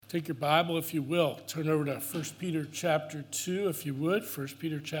Take your Bible, if you will. Turn over to 1 Peter chapter 2, if you would. 1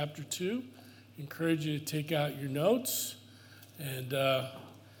 Peter chapter 2. Encourage you to take out your notes. And,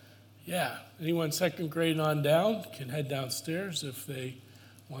 anyone second grade on down can head downstairs if they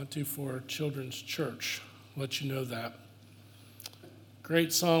want to for children's church. I'll let you know that.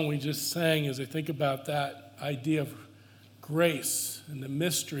 Great song we just sang as I think about that idea of grace and the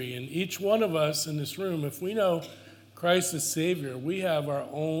mystery. And each one of us in this room, if we know Christ as Savior, we have our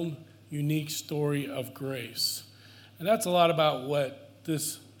own unique story of grace. And that's a lot about what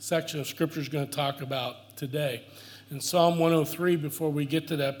this section of Scripture is going to talk about today. In Psalm 103, before we get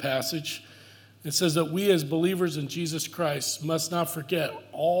to that passage, it says that we as believers in Jesus Christ must not forget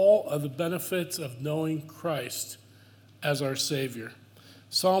all of the benefits of knowing Christ as our Savior.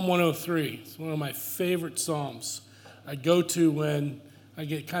 Psalm 103 is one of my favorite psalms I go to when I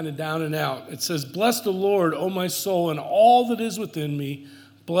get kind of down and out. It says, "Bless the Lord, O my soul, and all that is within me.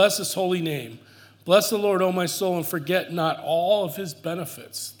 Bless his holy name. Bless the Lord, O my soul, and forget not all of his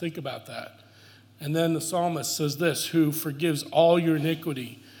benefits." Think about that. And then the psalmist says this, "Who forgives all your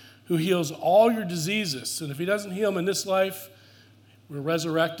iniquity, who heals all your diseases." And if he doesn't heal them in this life, we're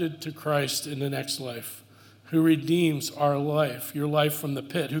resurrected to Christ in the next life. "Who redeems our life, your life from the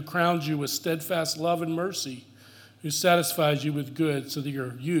pit, who crowns you with steadfast love and mercy, who satisfies you with good so that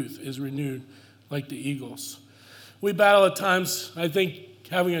your youth is renewed like the eagles." We battle at times, I think,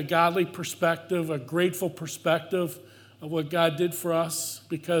 having a godly perspective, a grateful perspective of what God did for us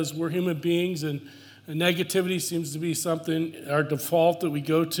because we're human beings and negativity seems to be something, our default that we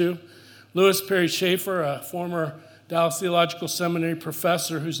go to. Lewis Perry Schaefer, a former Dallas Theological Seminary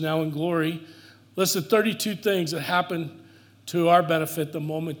professor who's now in glory, listed 32 things that happened to our benefit the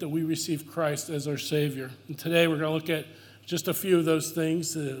moment that we receive Christ as our Savior. And today we're going to look at just a few of those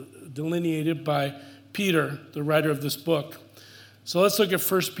things delineated by Peter, the writer of this book. So let's look at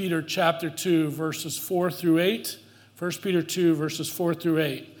 1 Peter chapter 2, verses 4 through 8. 1 Peter 2, verses 4 through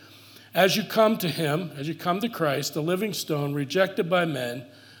 8. "As you come to him, as you come to Christ, a living stone, rejected by men,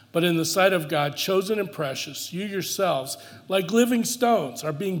 but in the sight of God, chosen and precious, you yourselves, like living stones,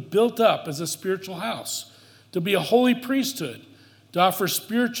 are being built up as a spiritual house, to be a holy priesthood, to offer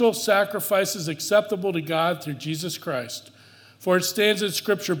spiritual sacrifices acceptable to God through Jesus Christ. For it stands in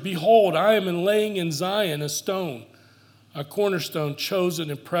Scripture, 'Behold, I am laying in Zion a stone, a cornerstone chosen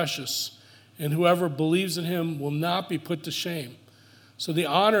and precious, and whoever believes in him will not be put to shame.' So the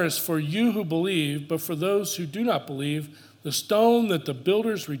honor is for you who believe, but for those who do not believe, the stone that the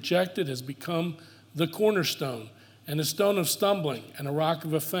builders rejected has become the cornerstone, and a stone of stumbling and a rock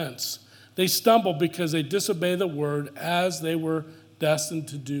of offense. They stumble because they disobey the word as they were destined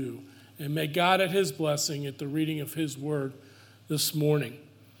to do." And may God add his blessing at the reading of his word this morning.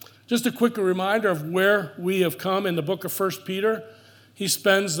 Just a quick reminder of where we have come in the book of 1 Peter. He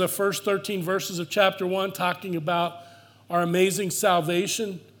spends the first 13 verses of chapter 1 talking about our amazing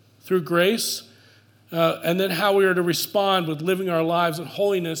salvation through grace, and then how we are to respond with living our lives in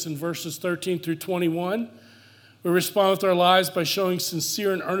holiness in verses 13 through 21. We respond with our lives by showing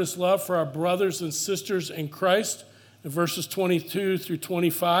sincere and earnest love for our brothers and sisters in Christ in verses 22 through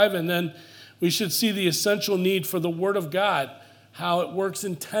 25. And then we should see the essential need for the Word of God, how it works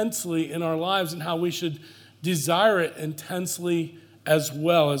intensely in our lives and how we should desire it intensely as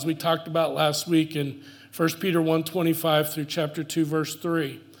well, as we talked about last week in 1 Peter 1:25 through chapter 2, verse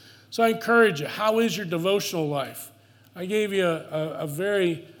 3. So I encourage you, how is your devotional life? I gave you a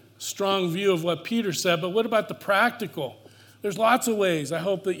very strong view of what Peter said, but what about the practical? There's lots of ways I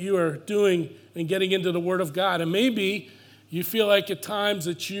hope that you are doing and getting into the Word of God. And maybe you feel like at times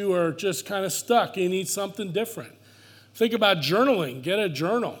that you are just kind of stuck. You need something different. Think about journaling. Get a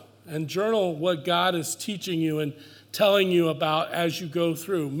journal and journal what God is teaching you and telling you about as you go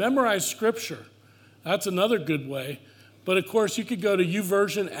through. Memorize Scripture. That's another good way. But of course, you could go to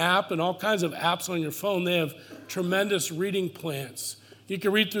YouVersion app and all kinds of apps on your phone. They have tremendous reading plans. You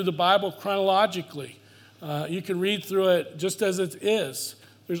can read through the Bible chronologically. You can read through it just as it is.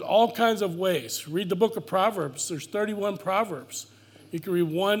 There's all kinds of ways. Read the book of Proverbs. There's 31 Proverbs. You can read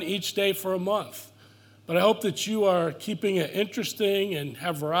one each day for a month. But I hope that you are keeping it interesting and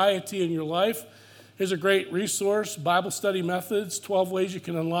have variety in your life. Here's a great resource, Bible Study Methods, 12 Ways You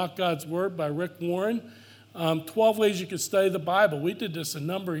Can Unlock God's Word by Rick Warren. 12 ways you can study the Bible. We did this a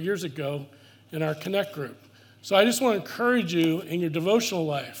number of years ago in our Connect group. So I just want to encourage you in your devotional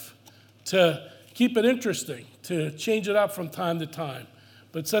life to keep it interesting, to change it up from time to time,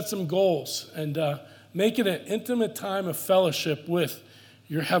 but set some goals and make it an intimate time of fellowship with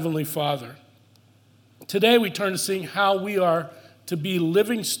your Heavenly Father. Today we turn to seeing how we are to be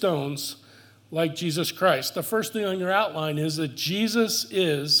living stones like Jesus Christ. The first thing on your outline is that Jesus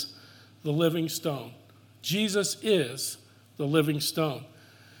is the living stone. Jesus is the living stone.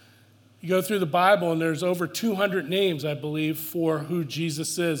 You go through the Bible, and there's over 200 names, I believe, for who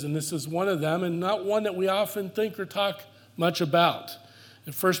Jesus is. And this is one of them, and not one that we often think or talk much about.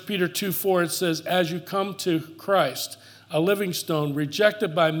 In 1 Peter 2:4, it says, "As you come to Christ, a living stone,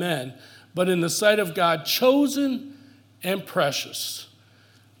 rejected by men, but in the sight of God, chosen and precious."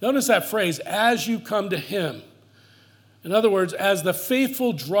 Notice that phrase, "as you come to him." In other words, as the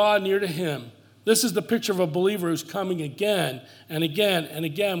faithful draw near to him. This is the picture of a believer who's coming again and again and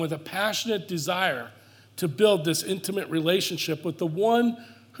again with a passionate desire to build this intimate relationship with the one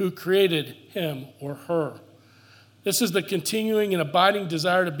who created him or her. This is the continuing and abiding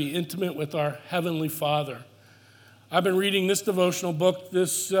desire to be intimate with our Heavenly Father. I've been reading this devotional book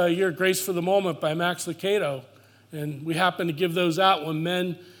this year, Grace for the Moment by Max Lucado, and we happen to give those out when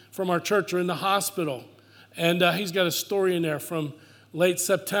men from our church are in the hospital. And he's got a story in there from late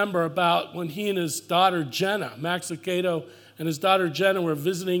September about when he and his daughter Jenna, Max Lucado and his daughter Jenna, were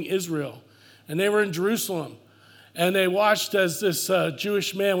visiting Israel. And they were in Jerusalem. And they watched as this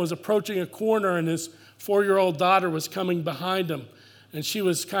Jewish man was approaching a corner, and his 4-year-old daughter was coming behind him. And she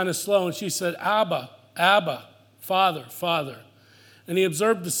was kind of slow, and she said, "Abba, Abba, Father, Father." And he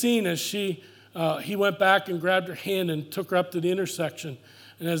observed the scene as he went back and grabbed her hand and took her up to the intersection.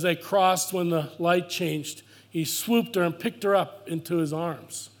 And as they crossed, when the light changed, he swooped her and picked her up into his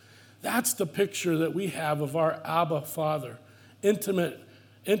arms. That's the picture that we have of our Abba Father. Intimate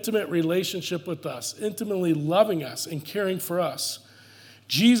relationship with us, intimately loving us and caring for us.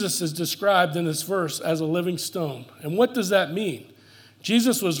 Jesus is described in this verse as a living stone. And what does that mean?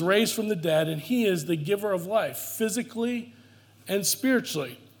 Jesus was raised from the dead, and he is the giver of life, physically and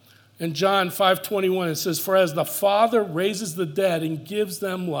spiritually. In John 5:21, it says, "For as the Father raises the dead and gives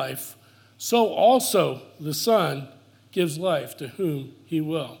them life, so also the Son gives life to whom he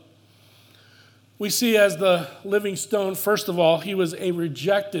will." We see as the living stone, first of all, he was a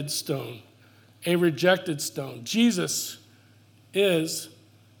rejected stone. A rejected stone. Jesus is,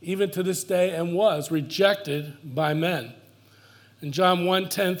 even to this day, and was rejected by men. In John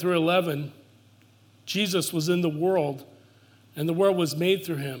 1:10 through 11, Jesus was in the world, and the world was made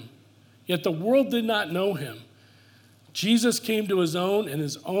through him. Yet the world did not know him. Jesus came to his own, and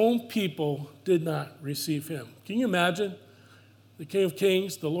his own people did not receive him. Can you imagine? The King of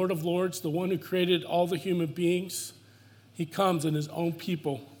Kings, the Lord of Lords, the one who created all the human beings, he comes and his own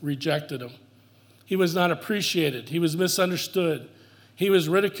people rejected him. He was not appreciated. He was misunderstood. He was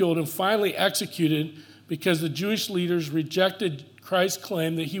ridiculed and finally executed because the Jewish leaders rejected Christ's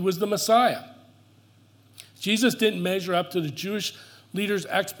claim that he was the Messiah. Jesus didn't measure up to the Jewish leaders'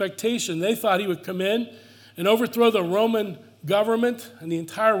 expectation. They thought he would come in and overthrow the Roman government and the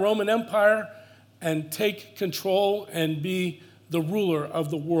entire Roman Empire and take control and be the ruler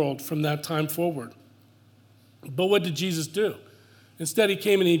of the world from that time forward. But what did Jesus do? Instead, he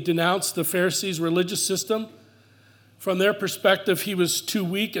came and he denounced the Pharisees' religious system. From their perspective, he was too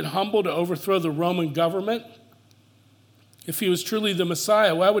weak and humble to overthrow the Roman government. If he was truly the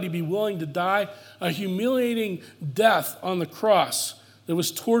Messiah, why would he be willing to die a humiliating death on the cross that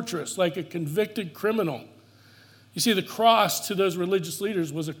was torturous, like a convicted criminal? You see, the cross to those religious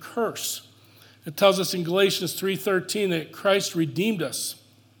leaders was a curse. It tells us in Galatians 3:13 that Christ redeemed us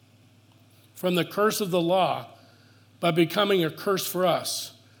from the curse of the law by becoming a curse for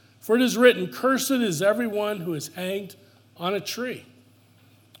us. For it is written, "Cursed is everyone who is hanged on a tree."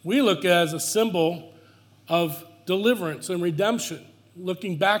 We look at it as a symbol of deliverance and redemption,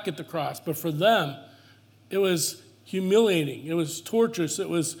 looking back at the cross. But for them, it was humiliating. It was torturous. It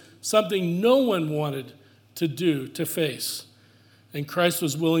was something no one wanted to do, to face. And Christ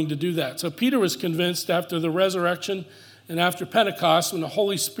was willing to do that. So Peter was convinced after the resurrection and after Pentecost, when the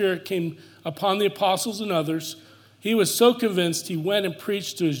Holy Spirit came upon the apostles and others, he was so convinced he went and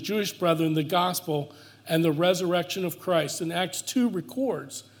preached to his Jewish brethren the gospel and the resurrection of Christ. And Acts 2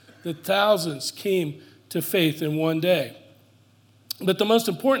 records that thousands came to faith in one day. But the most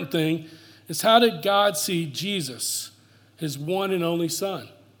important thing is, how did God see Jesus, his one and only Son?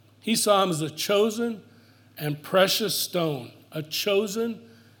 He saw him as a chosen and precious stone. A chosen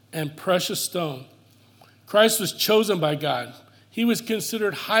and precious stone. Christ was chosen by God. He was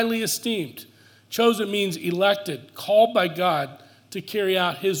considered highly esteemed. Chosen means elected, called by God to carry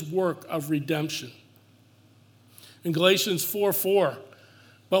out his work of redemption. In Galatians 4:4,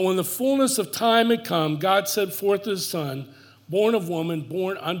 "But when the fullness of time had come, God sent forth his Son, born of woman,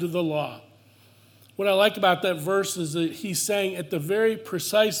 born under the law." What I like about that verse is that he's saying at the very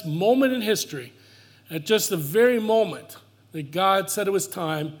precise moment in history, at just the very moment that God said it was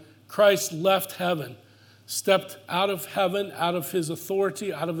time, Christ left heaven, stepped out of heaven, out of his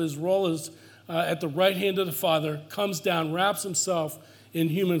authority, out of his role as at the right hand of the Father, comes down, wraps himself in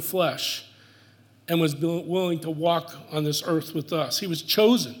human flesh, and was willing to walk on this earth with us. He was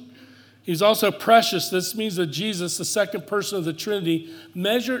chosen. He's also precious. This means that Jesus, the second person of the Trinity,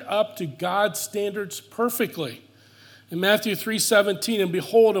 measured up to God's standards perfectly. In Matthew 3:17, and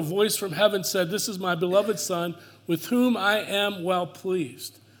behold, a voice from heaven said, "This is my beloved Son, with whom I am well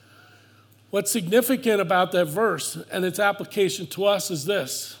pleased." What's significant about that verse and its application to us is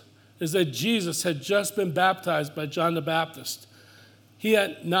this, is that Jesus had just been baptized by John the Baptist. He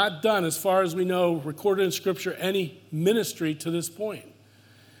had not done, as far as we know, recorded in Scripture, any ministry to this point.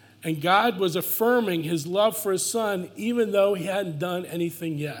 And God was affirming his love for his Son, even though he hadn't done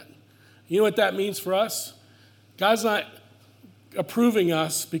anything yet. You know what that means for us? God's not approving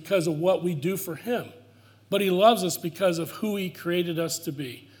us because of what we do for him, but he loves us because of who he created us to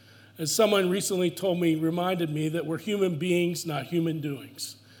be. As someone recently reminded me that we're human beings, not human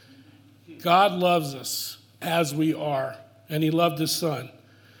doings. God loves us as we are, and he loved his Son.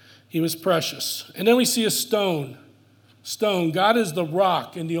 He was precious. And then we see a stone. God is the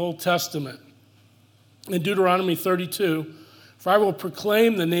rock in the Old Testament. In Deuteronomy 32, "For I will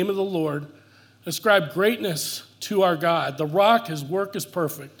proclaim the name of the Lord, ascribe greatness to our God. The rock, his work is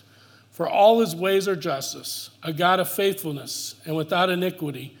perfect, for all his ways are justice, a God of faithfulness and without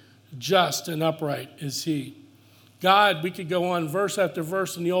iniquity, just and upright is he." God, we could go on verse after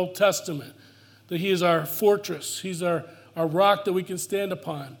verse in the Old Testament, that he is our fortress. He's our rock that we can stand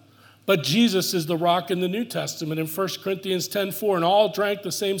upon. But Jesus is the rock in the New Testament. In 1 Corinthians 10:4, "And all drank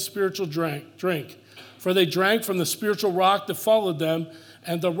the same spiritual drink, for they drank from the spiritual rock that followed them,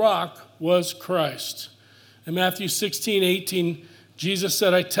 and the rock was Christ." In Matthew 16:18, Jesus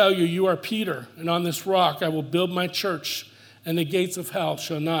said, "I tell you, you are Peter, and on this rock I will build my church, and the gates of hell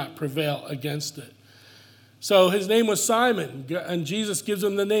shall not prevail against it." So his name was Simon, and Jesus gives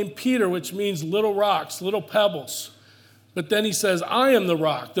him the name Peter, which means little rocks, little pebbles. But then he says, "I am the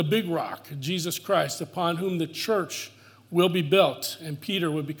rock, the big rock, Jesus Christ, upon whom the church will be built." And Peter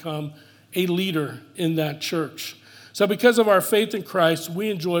would become a leader in that church. So because of our faith in Christ,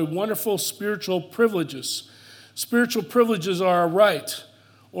 we enjoy wonderful spiritual privileges. Spiritual privileges are a right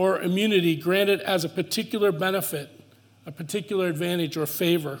or immunity granted as a particular benefit, a particular advantage or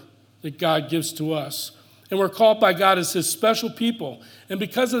favor that God gives to us. And we're called by God as his special people. And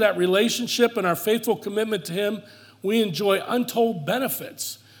because of that relationship and our faithful commitment to him, we enjoy untold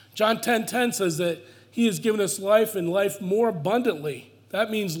benefits. John 10:10 says that he has given us life and life more abundantly. That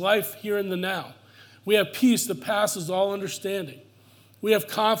means life here in the now. We have peace that passes all understanding. We have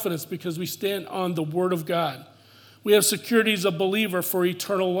confidence because we stand on the word of God. We have security as a believer for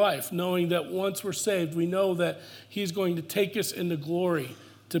eternal life, knowing that once we're saved, we know that he's going to take us into glory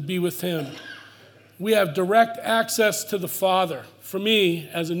to be with him. We have direct access to the Father. For me,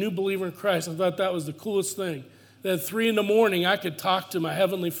 as a new believer in Christ, I thought that was the coolest thing. That at 3 a.m, I could talk to my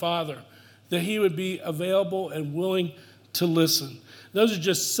Heavenly Father, that he would be available and willing to listen. Those are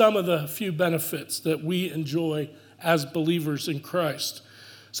just some of the few benefits that we enjoy as believers in Christ.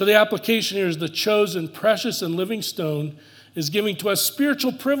 So the application here is the chosen, precious, and living stone is giving to us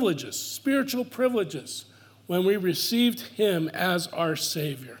spiritual privileges when we received him as our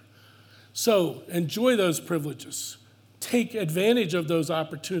Savior. So enjoy those privileges. Take advantage of those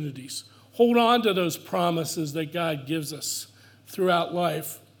opportunities. Hold on to those promises that God gives us throughout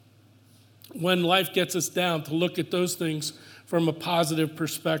life when life gets us down, to look at those things from a positive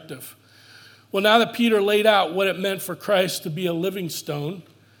perspective. Well, now that Peter laid out what it meant for Christ to be a living stone,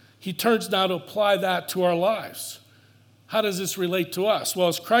 he turns now to apply that to our lives. How does this relate to us? Well,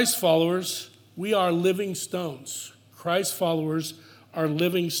 as Christ followers, we are living stones. Christ followers are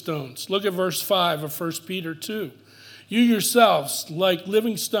living stones. Look at verse 5 of 1 Peter 2. "You yourselves, like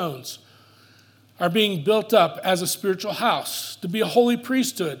living stones, are being built up as a spiritual house, to be a holy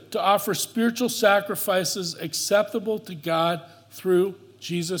priesthood, to offer spiritual sacrifices acceptable to God through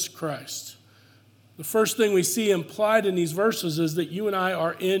Jesus Christ." The first thing we see implied in these verses is that you and I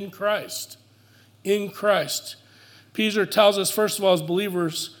are in Christ. In Christ. Peter tells us, first of all, as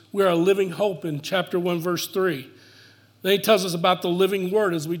believers, we are a living hope in chapter 1, verse 3. Then he tells us about the living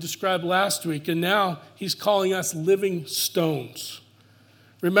word, as we described last week, and now he's calling us living stones.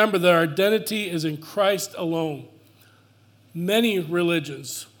 Remember that our identity is in Christ alone. Many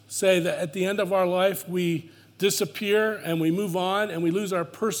religions say that at the end of our life, we disappear and we move on and we lose our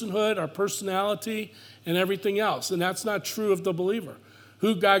personhood, our personality, and everything else. And that's not true of the believer.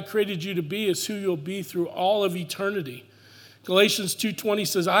 Who God created you to be is who you'll be through all of eternity. Galatians 2:20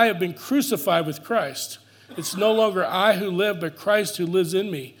 says, "I have been crucified with Christ. It's no longer I who live, but Christ who lives in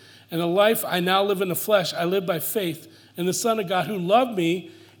me. And the life I now live in the flesh, I live by faith in the Son of God who loved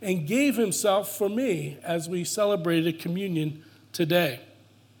me and gave himself for me, as we celebrated communion today.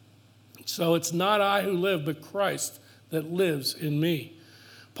 So it's not I who live, but Christ that lives in me.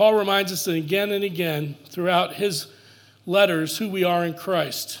 Paul reminds us again and again throughout his letters who we are in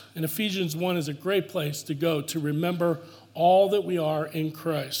Christ. And Ephesians 1 is a great place to go to remember all that we are in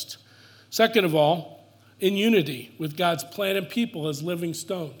Christ. Second of all, in unity with God's plan and people as living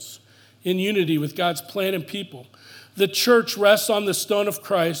stones. In unity with God's plan and people. The church rests on the stone of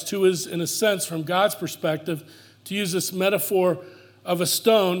Christ, who is, in a sense, from God's perspective, to use this metaphor of a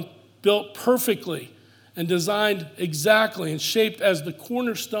stone built perfectly and designed exactly and shaped as the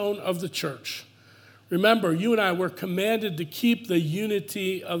cornerstone of the church. Remember, you and I were commanded to keep the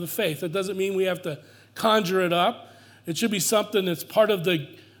unity of the faith. That doesn't mean we have to conjure it up. It should be something that's part of the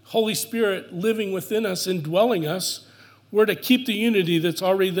Holy Spirit living within us, indwelling us. We're to keep the unity that's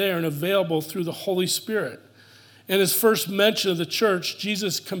already there and available through the Holy Spirit. In his first mention of the church,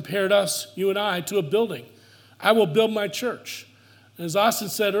 Jesus compared us, you and I, to a building. I will build my church. As Austin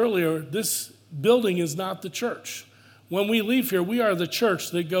said earlier, this building is not the church. When we leave here, we are the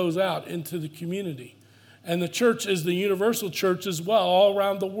church that goes out into the community. And the church is the universal church as well, all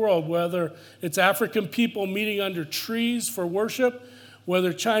around the world, whether it's African people meeting under trees for worship,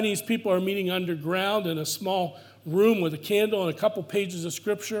 whether Chinese people are meeting underground in a small room with a candle and a couple pages of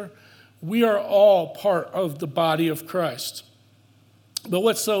scripture. We are all part of the body of Christ. But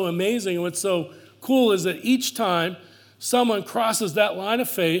what's so amazing and what's so cool is that each time someone crosses that line of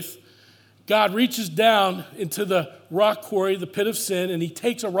faith, God reaches down into the rock quarry, the pit of sin, and he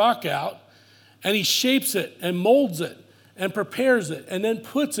takes a rock out and he shapes it and molds it and prepares it and then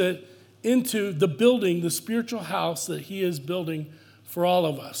puts it into the building, the spiritual house that he is building for all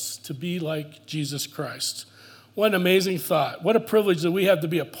of us to be like Jesus Christ. What an amazing thought. What a privilege that we have to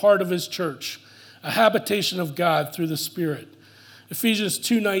be a part of his church, a habitation of God through the Spirit. Ephesians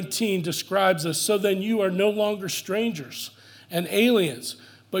 2:19 describes us, so then you are no longer strangers and aliens,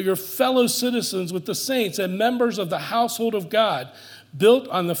 but you're fellow citizens with the saints and members of the household of God, built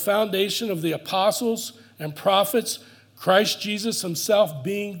on the foundation of the apostles and prophets, Christ Jesus himself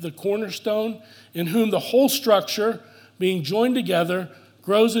being the cornerstone, in whom the whole structure, being joined together,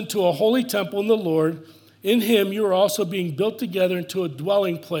 grows into a holy temple in the Lord. In him you are also being built together into a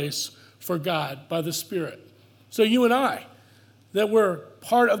dwelling place for God by the Spirit. So you and I, that we're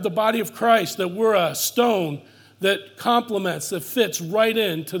part of the body of Christ, that we're a stone that complements, that fits right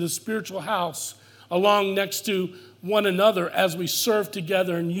into the spiritual house along next to one another as we serve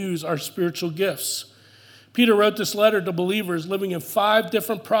together and use our spiritual gifts. Peter wrote this letter to believers living in 5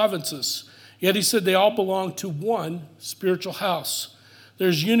 different provinces, yet he said they all belong to one spiritual house.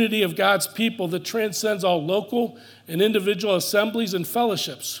 There's unity of God's people that transcends all local and individual assemblies and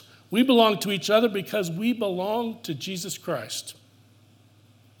fellowships. We belong to each other because we belong to Jesus Christ.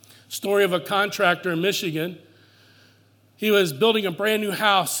 Story of a contractor in Michigan. He was building a brand new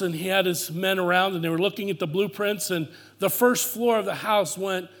house and he had his men around and they were looking at the blueprints, and the first floor of the house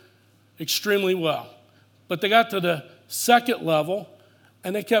went extremely well. But they got to the second level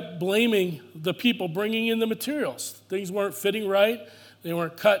and they kept blaming the people bringing in the materials. Things weren't fitting right. They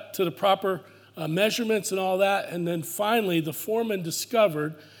weren't cut to the proper measurements and all that. And then finally, the foreman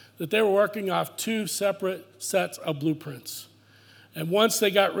discovered that they were working off 2 separate sets of blueprints. And once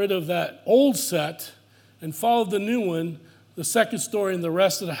they got rid of that old set and followed the new one, the second story and the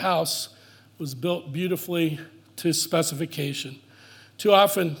rest of the house was built beautifully to specification. Too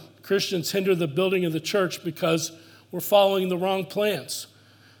often, Christians hinder the building of the church because we're following the wrong plans.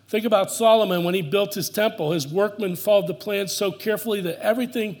 Think about Solomon when he built his temple. His workmen followed the plans so carefully that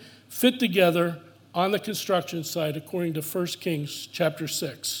everything fit together on the construction site, according to 1 Kings chapter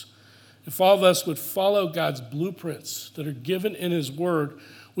 6. If all of us would follow God's blueprints that are given in his word,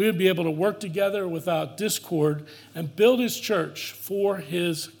 we would be able to work together without discord and build his church for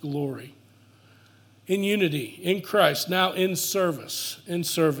his glory. In unity, in Christ, now in service,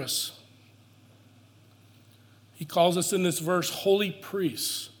 He calls us in this verse holy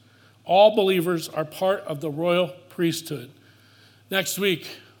priests. All believers are part of the royal priesthood. Next week,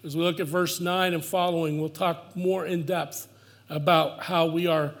 as we look at verse 9 and following, we'll talk more in depth about how we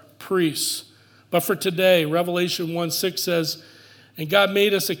are priests. But for today, Revelation 1:6 says, And God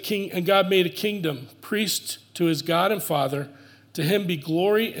made us a king, and God made a kingdom, priest to his God and Father. To him be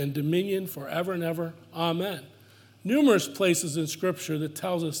glory and dominion forever and ever. Amen. Numerous places in Scripture that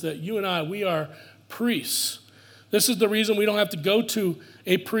tells us that you and I, we are priests. This is the reason we don't have to go to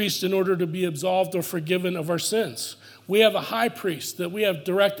a priest in order to be absolved or forgiven of our sins. We have a high priest that we have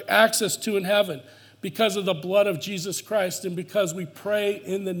direct access to in heaven, because of the blood of Jesus Christ and because we pray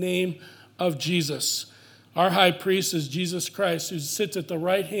in the name of Jesus. Our high priest is Jesus Christ, who sits at the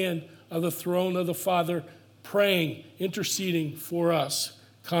right hand of the throne of the Father, praying, interceding for us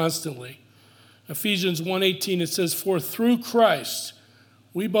constantly. Ephesians 1:18, it says, "For through Christ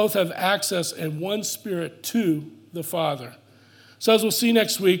we both have access in one Spirit to the Father." So as we'll see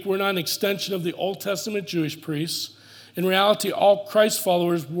next week, we're not an extension of the Old Testament Jewish priests. In reality, all Christ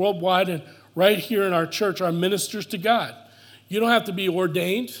followers worldwide and right here in our church are ministers to God. You don't have to be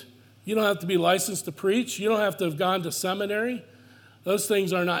ordained. You don't have to be licensed to preach. You don't have to have gone to seminary. Those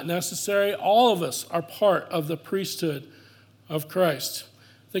things are not necessary. All of us are part of the priesthood of Christ.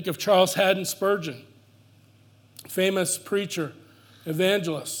 Think of Charles Haddon Spurgeon, famous preacher,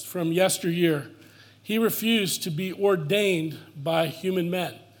 evangelist from yesteryear. He refused to be ordained by human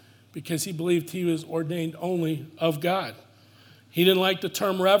men because he believed he was ordained only of God. He didn't like the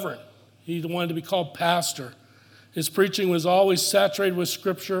term reverend. He wanted to be called pastor. His preaching was always saturated with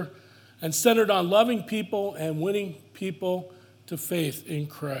Scripture and centered on loving people and winning people to faith in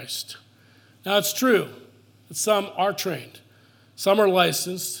Christ. Now, it's true that some are trained. Some are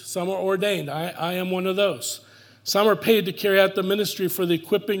licensed. Some are ordained. I am one of those. Some are paid to carry out the ministry for the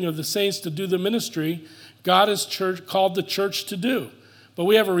equipping of the saints to do the ministry God has called the church to do. But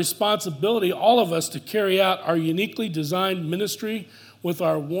we have a responsibility, all of us, to carry out our uniquely designed ministry with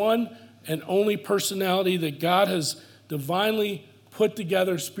our one and only personality that God has divinely put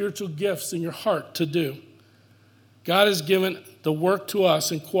together spiritual gifts in your heart to do. God has given the work to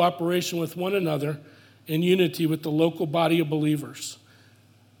us in cooperation with one another in unity with the local body of believers.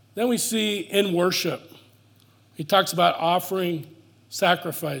 Then we see in worship, he talks about offering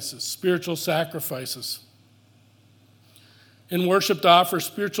sacrifices, spiritual sacrifices. In worship, to offer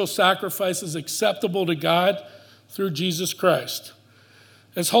spiritual sacrifices acceptable to God through Jesus Christ.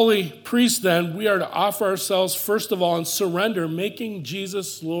 As holy priests, then, we are to offer ourselves, first of all, in surrender, making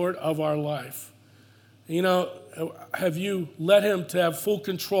Jesus Lord of our life. You know, have you let him to have full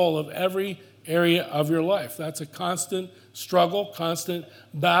control of every area of your life? That's a constant struggle, constant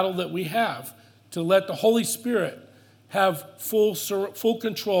battle that we have, to let the Holy Spirit have full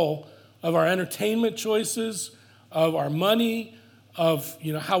control of our entertainment choices, of our money, of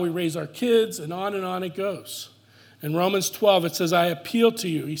how we raise our kids, and on it goes. In Romans 12, it says, "I appeal to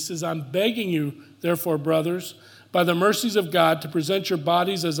you." He says, "I'm begging you, therefore, brothers, by the mercies of God, to present your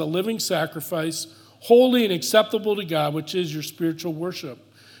bodies as a living sacrifice, holy and acceptable to God, which is your spiritual worship.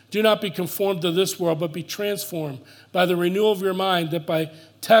 Do not be conformed to this world, but be transformed by the renewal of your mind, that by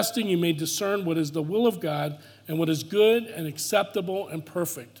testing you may discern what is the will of God and what is good and acceptable and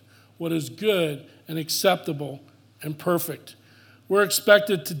perfect." What is good and acceptable and perfect. We're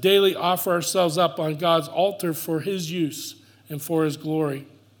expected to daily offer ourselves up on God's altar for his use and for his glory.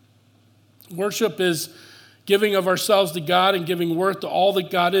 Worship is giving of ourselves to God and giving worth to all that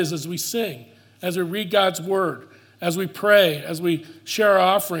God is as we sing, as we read God's word, as we pray, as we share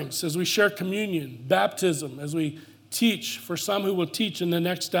our offerings, as we share communion, baptism, as we teach, for some who will teach in the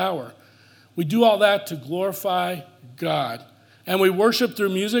next hour. We do all that to glorify God. And we worship through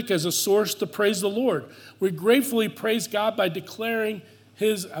music as a source to praise the Lord. We gratefully praise God by declaring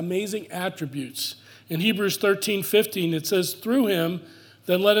his amazing attributes. In Hebrews 13:15, it says, "Through him,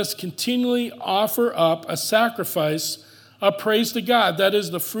 then let us continually offer up a sacrifice of praise to God, that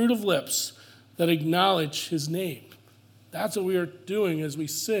is the fruit of lips that acknowledge his name." That's what we are doing as we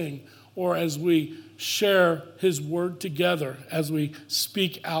sing or as we share his word together, as we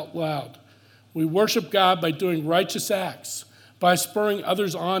speak out loud. We worship God by doing righteous acts, by spurring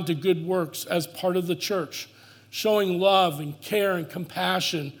others on to good works as part of the church, showing love and care and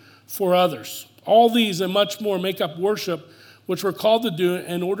compassion for others. All these and much more make up worship, which we're called to do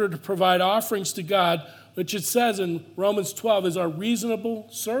in order to provide offerings to God, which it says in Romans 12 is our reasonable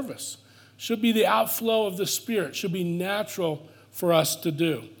service. Should be the outflow of the Spirit, should be natural for us to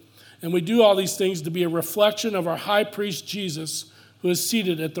do. And we do all these things to be a reflection of our high priest Jesus, who is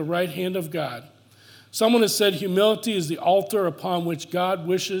seated at the right hand of God. Someone has said humility is the altar upon which God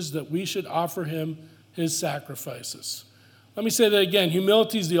wishes that we should offer him his sacrifices. Let me say that again.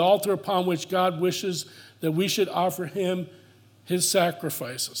 Humility is the altar upon which God wishes that we should offer him his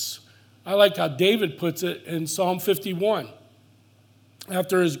sacrifices. I like how David puts it in Psalm 51.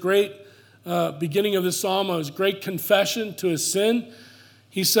 After his great beginning of the psalm, his great confession to his sin,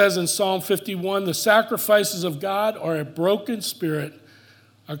 he says in Psalm 51, "The sacrifices of God are a broken spirit,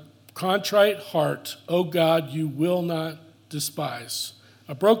 a contrite heart, O God, you will not despise."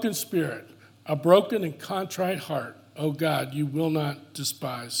 A broken spirit, a broken and contrite heart, O God, you will not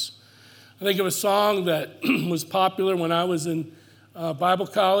despise. I think of a song that was popular when I was in Bible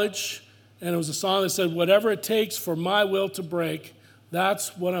college. And it was a song that said, whatever it takes for my will to break,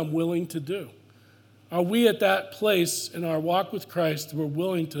 that's what I'm willing to do. Are we at that place in our walk with Christ where we're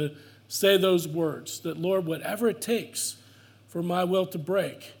willing to say those words, that, Lord, whatever it takes for my will to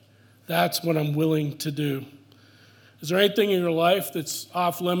break, that's what I'm willing to do? Is there anything in your life that's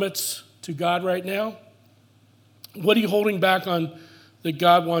off limits to God right now? What are you holding back on that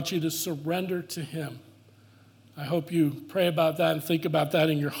God wants you to surrender to Him? I hope you pray about that and think about that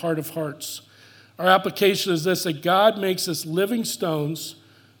in your heart of hearts. Our application is this, that God makes us living stones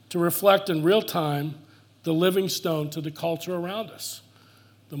to reflect in real time the living stone to the culture around us.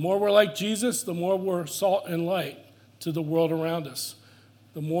 The more we're like Jesus, the more we're salt and light to the world around us.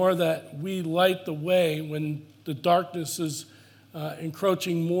 The more that we light the way when the darkness is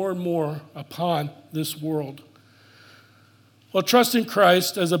encroaching more and more upon this world. Well, trusting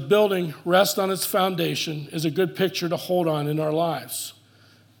Christ as a building rests on its foundation is a good picture to hold on in our lives.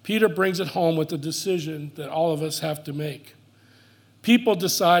 Peter brings it home with a decision that all of us have to make. People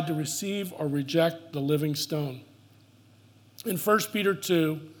decide to receive or reject the living stone. In 1 Peter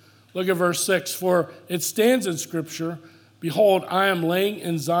 2, look at verse 6. For it stands in Scripture, behold, I am laying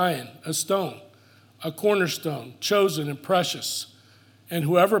in Zion a stone, a cornerstone, chosen and precious, and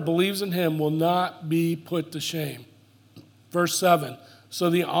whoever believes in him will not be put to shame. Verse 7, so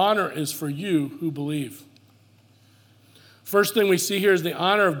the honor is for you who believe. First thing we see here is the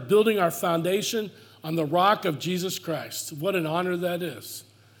honor of building our foundation on the rock of Jesus Christ. What an honor that is.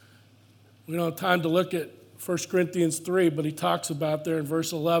 We don't have time to look at 1 Corinthians 3, but he talks about there in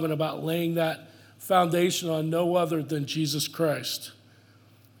verse 11 about laying that foundation on no other than Jesus Christ.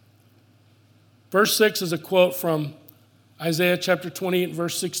 Verse 6 is a quote from Isaiah chapter 28,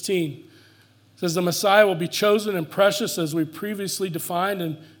 verse 16. It says, the Messiah will be chosen and precious as we previously defined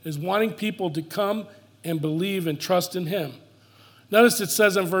and is wanting people to come and believe and trust in him. Notice it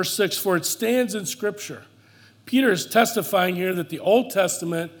says in verse 6, for it stands in Scripture. Peter is testifying here that the Old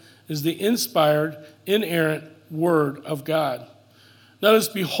Testament is the inspired, inerrant Word of God. Notice,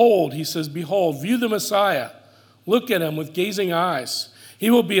 behold, he says, behold, view the Messiah. Look at him with gazing eyes.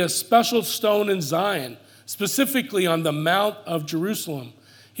 He will be a special stone in Zion, specifically on the Mount of Jerusalem.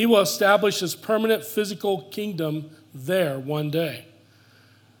 He will establish his permanent physical kingdom there one day.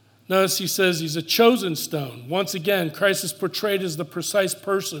 Notice he says he's a chosen stone. Once again, Christ is portrayed as the precise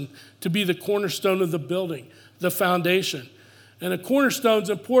person to be the cornerstone of the building, the foundation. And a cornerstone is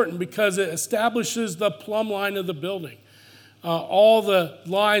important because it establishes the plumb line of the building. All the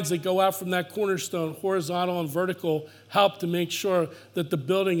lines that go out from that cornerstone, horizontal and vertical, help to make sure that the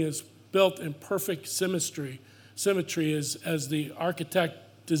building is built in perfect symmetry as the architect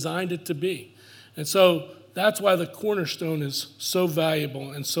designed it to be. And so that's why the cornerstone is so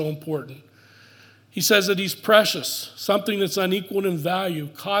valuable and so important. He says that he's precious, something that's unequaled in value,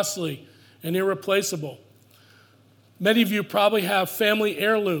 costly, and irreplaceable. Many of you probably have family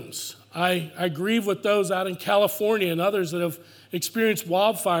heirlooms. I grieve with those out in California and others that have experienced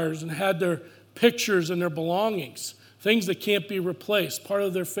wildfires and had their pictures and their belongings, things that can't be replaced. Part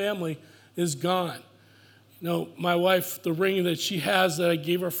of their family is gone. You know, my wife, the ring that she has that I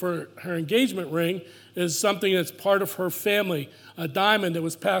gave her for her engagement ring is something that's part of her family, a diamond that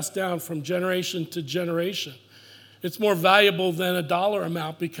was passed down from generation to generation. It's more valuable than a dollar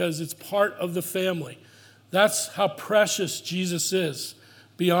amount because it's part of the family. That's how precious Jesus is,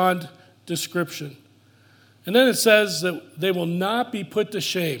 beyond description. And then it says that they will not be put to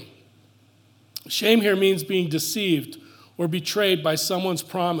shame. Shame here means being deceived or betrayed by someone's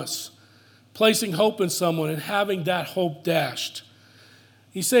promise, placing hope in someone and having that hope dashed.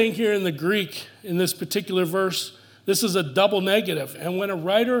 He's saying here in the Greek, in this particular verse, this is a double negative. And when a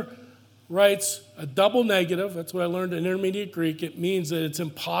writer writes a double negative, that's what I learned in intermediate Greek, it means that it's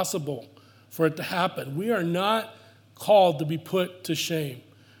impossible for it to happen. We are not called to be put to shame.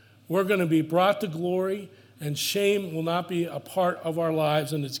 We're going to be brought to glory, and shame will not be a part of our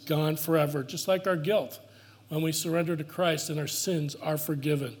lives, and it's gone forever, just like our guilt when we surrender to Christ and our sins are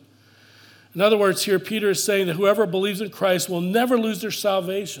forgiven. In other words, here Peter is saying that whoever believes in Christ will never lose their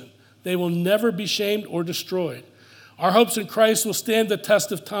salvation. They will never be shamed or destroyed. Our hopes in Christ will stand the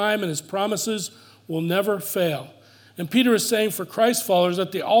test of time, and his promises will never fail. And Peter is saying for Christ followers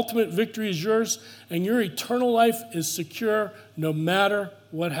that the ultimate victory is yours, and your eternal life is secure no matter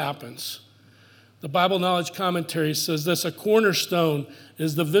what happens. The Bible Knowledge Commentary says this: a cornerstone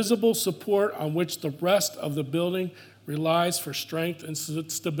is the visible support on which the rest of the building relies for strength and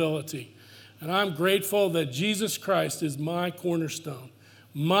stability. And I'm grateful that Jesus Christ is my cornerstone,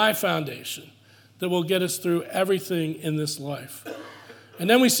 my foundation, that will get us through everything in this life. And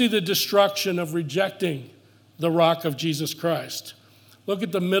then we see the destruction of rejecting the rock of Jesus Christ. Look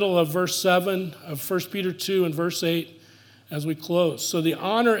at the middle of verse 7 of 1 Peter 2 and verse 8 as we close. So the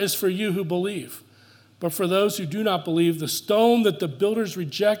honor is for you who believe. But for those who do not believe, the stone that the builders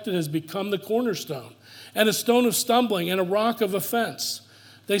rejected has become the cornerstone, and a stone of stumbling and a rock of offense.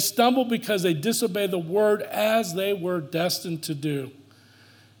 They stumble because they disobey the word as they were destined to do.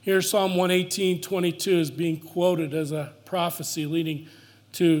 Here Psalm 118:22 is being quoted as a prophecy leading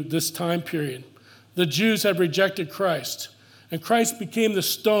to this time period. The Jews had rejected Christ, and Christ became the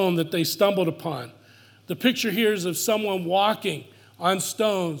stone that they stumbled upon. The picture here is of someone walking on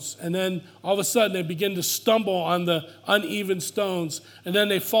stones, and then all of a sudden they begin to stumble on the uneven stones, and then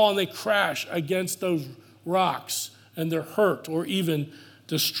they fall and they crash against those rocks, and they're hurt or even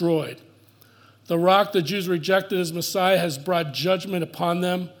destroyed. The rock the Jews rejected as Messiah has brought judgment upon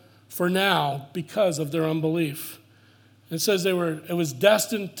them for now because of their unbelief. It says it was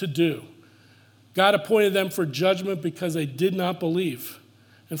destined to do. God appointed them for judgment because they did not believe.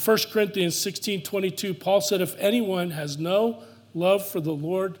 In 1 Corinthians 16:22, Paul said, if anyone has no love for the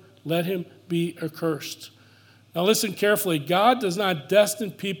Lord, let him be accursed. Now listen carefully. God does not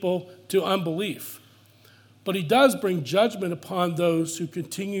destine people to unbelief, but he does bring judgment upon those who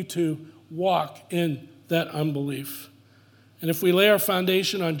continue to walk in that unbelief. And if we lay our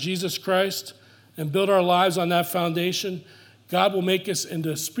foundation on Jesus Christ and build our lives on that foundation, God will make us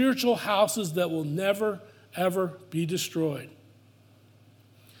into spiritual houses that will never, ever be destroyed.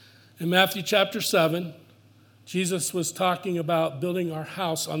 In Matthew chapter 7, Jesus was talking about building our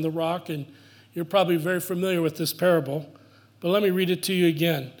house on the rock, and you're probably very familiar with this parable, but let me read it to you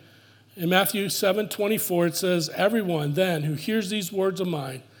again. In Matthew 7:24, it says, everyone then who hears these words of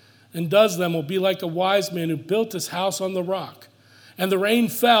mine and does them will be like a wise man who built his house on the rock. And the rain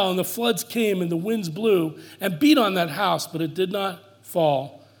fell, and the floods came, and the winds blew and beat on that house, but it did not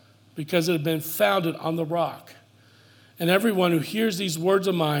fall because it had been founded on the rock. And everyone who hears these words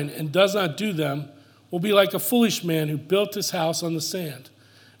of mine and does not do them will be like a foolish man who built his house on the sand.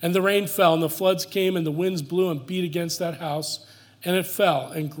 And the rain fell, and the floods came, and the winds blew and beat against that house, and it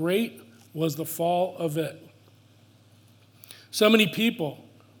fell, and great was the fall of it. So many people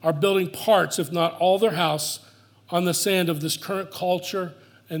are building parts, if not all their house, on the sand of this current culture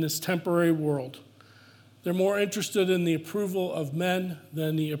and this temporary world. They're more interested in the approval of men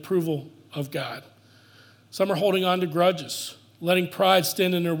than the approval of God. Some are holding on to grudges, letting pride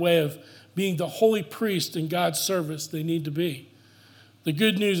stand in their way of being the holy priest in God's service they need to be. The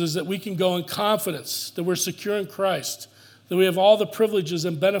good news is that we can go in confidence that we're secure in Christ, that we have all the privileges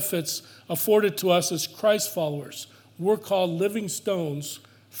and benefits afforded to us as Christ followers. We're called living stones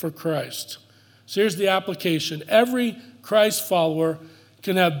for Christ. So here's the application. Every Christ follower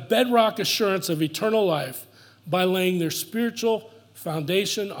can have bedrock assurance of eternal life by laying their spiritual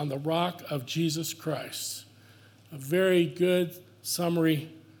foundation on the rock of Jesus Christ. A very good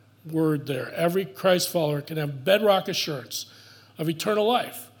summary word there. Every Christ follower can have bedrock assurance of eternal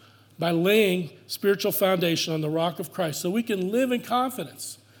life by laying spiritual foundation on the rock of Christ, so we can live in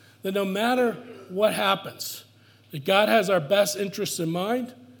confidence that no matter what happens, that God has our best interests in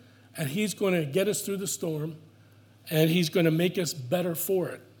mind, and he's going to get us through the storm, and he's going to make us better for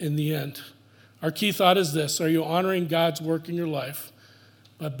it in the end. Our key thought is this: are you honoring God's work in your life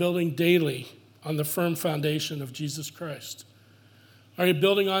by building daily on the firm foundation of Jesus Christ? Are you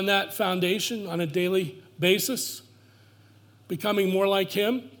building on that foundation on a daily basis, becoming more like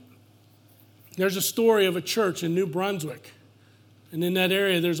him? There's a story of a church in New Brunswick, and in that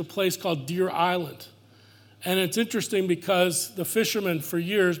area there's a place called Deer Island. And it's interesting because the fishermen, for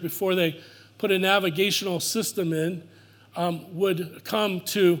years before they put a navigational system in, would come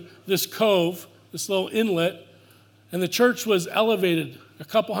to this cove, this little inlet, and the church was elevated a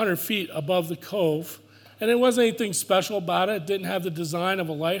couple hundred feet above the cove. And it wasn't anything special about it. It didn't have the design of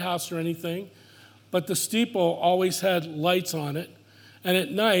a lighthouse or anything, but the steeple always had lights on it. And at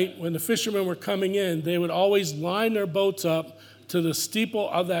night, when the fishermen were coming in, they would always line their boats up to the steeple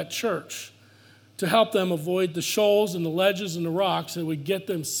of that church to help them avoid the shoals and the ledges and the rocks that would get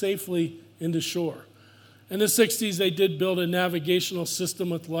them safely into shore. In the 60s, they did build a navigational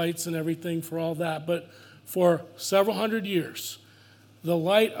system with lights and everything for all that, but for several hundred years, the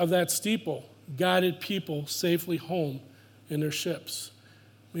light of that steeple guided people safely home in their ships.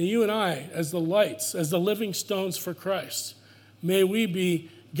 May you and I, as the lights, as the living stones for Christ, may we be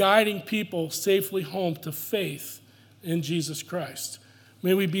guiding people safely home to faith in Jesus Christ.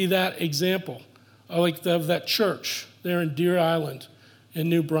 May we be that example of that church there in Deer Island in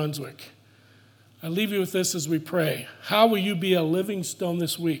New Brunswick. I leave you with this as we pray. How will you be a living stone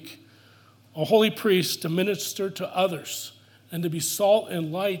this week? A holy priest to minister to others and to be salt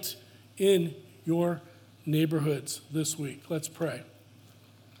and light in your neighborhoods this week. Let's pray.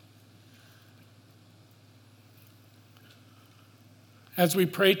 As we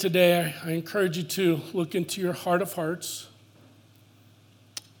pray today, I encourage you to look into your heart of hearts.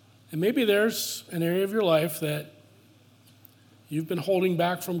 And maybe there's an area of your life that you've been holding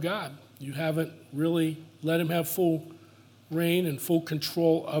back from God. You haven't really let him have full reign and full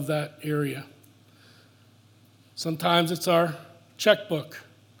control of that area. Sometimes it's our checkbook,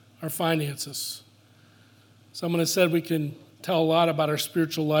 our finances. Someone has said we can tell a lot about our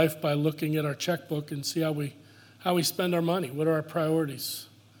spiritual life by looking at our checkbook and see how we spend our money. What are our priorities?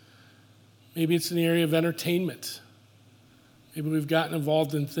 Maybe it's in the area of entertainment. Maybe we've gotten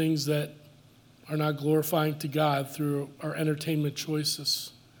involved in things that are not glorifying to God through our entertainment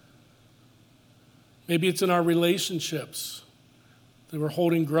choices. Maybe it's in our relationships that we're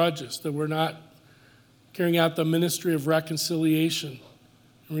holding grudges, that we're not carrying out the ministry of reconciliation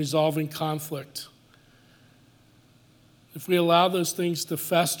and resolving conflict. If we allow those things to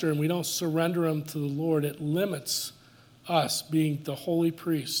fester and we don't surrender them to the Lord, it limits us being the holy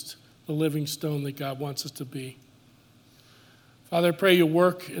priest, the living stone that God wants us to be. Father, I pray you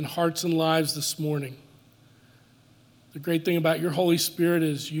work in hearts and lives this morning. The great thing about your Holy Spirit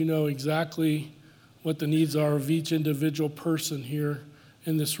is you know exactly what the needs are of each individual person here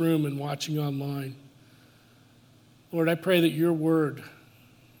in this room and watching online. Lord, I pray that your word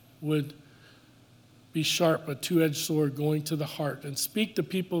would be sharp, a two-edged sword going to the heart, and speak to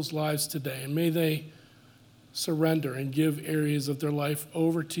people's lives today. And may they surrender and give areas of their life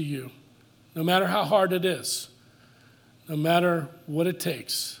over to you, no matter how hard it is, no matter what it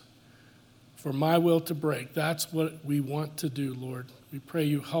takes for my will to break. That's what we want to do, Lord. We pray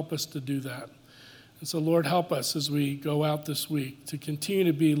you help us to do that. And so, Lord, help us as we go out this week to continue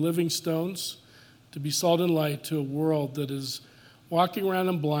to be living stones, to be salt and light to a world that is walking around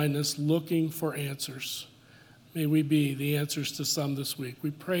in blindness, looking for answers. May we be the answers to some this week.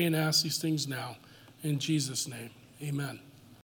 We pray and ask these things now. In Jesus' name, amen.